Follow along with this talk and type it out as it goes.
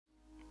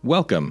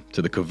Welcome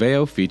to the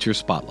Coveo Feature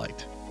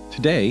Spotlight.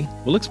 Today,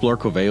 we'll explore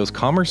Coveo's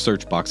Commerce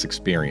Searchbox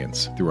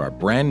experience through our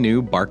brand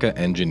new Barca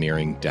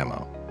engineering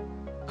demo.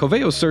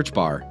 Coveo's search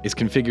bar is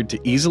configured to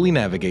easily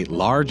navigate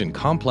large and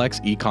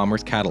complex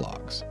e-commerce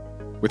catalogs.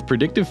 With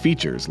predictive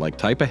features like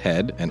type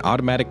ahead and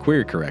automatic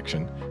query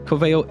correction,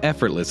 Coveo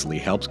effortlessly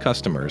helps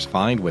customers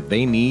find what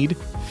they need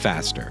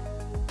faster.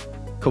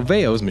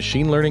 Coveo's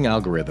machine learning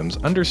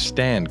algorithms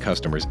understand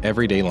customers'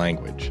 everyday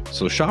language,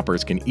 so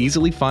shoppers can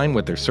easily find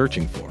what they're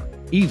searching for,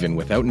 even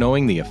without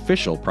knowing the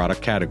official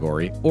product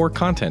category or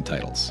content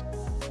titles.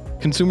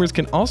 Consumers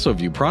can also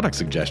view product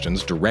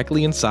suggestions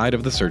directly inside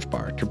of the search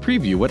bar to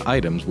preview what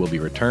items will be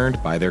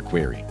returned by their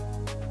query.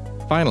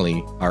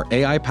 Finally, our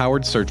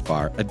AI-powered search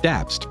bar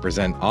adapts to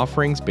present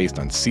offerings based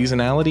on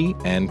seasonality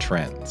and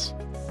trends.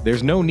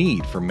 There's no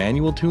need for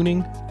manual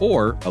tuning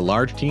or a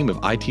large team of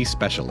IT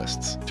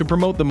specialists to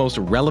promote the most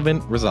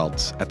relevant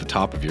results at the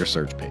top of your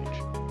search page.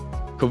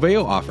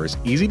 Coveo offers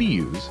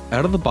easy-to-use,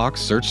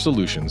 out-of-the-box search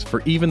solutions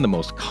for even the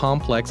most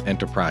complex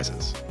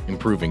enterprises,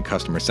 improving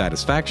customer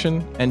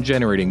satisfaction and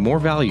generating more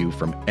value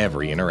from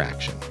every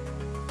interaction.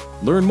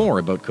 Learn more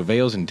about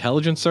Coveo's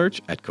intelligent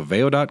search at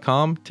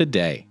coveo.com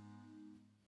today.